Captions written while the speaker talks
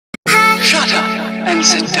Shut up and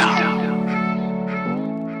sit down.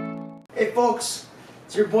 Hey folks,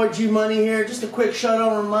 it's your boy Gmoney here. Just a quick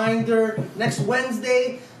shout-out reminder. Next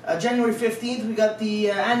Wednesday, January 15th, we got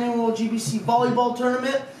the annual GBC Volleyball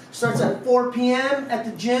Tournament. Starts at 4 p.m. at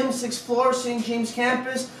the gym, 6th floor, St. James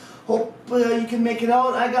campus. Hope you can make it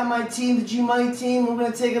out. I got my team, the Gmoney team. We're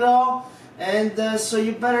going to take it all. And so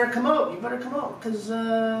you better come out. You better come out. Because,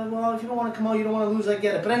 well, if you don't want to come out, you don't want to lose, I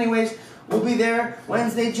get it. But anyways, we'll be there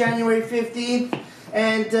Wednesday, January 15th.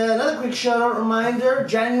 And another quick shout-out reminder,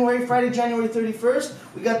 Friday, January 31st,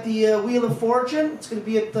 we got the Wheel of Fortune. It's going to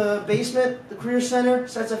be at the basement, the Career Center.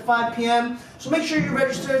 Starts at 5 p.m. So make sure you're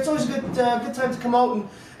registered. It's always a good time to come out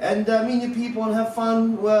and meet new people and have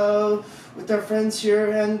fun with our friends here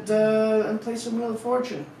and play some Wheel of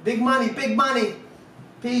Fortune. Big money, big money.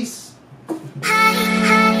 Peace. Hey,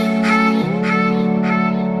 hey.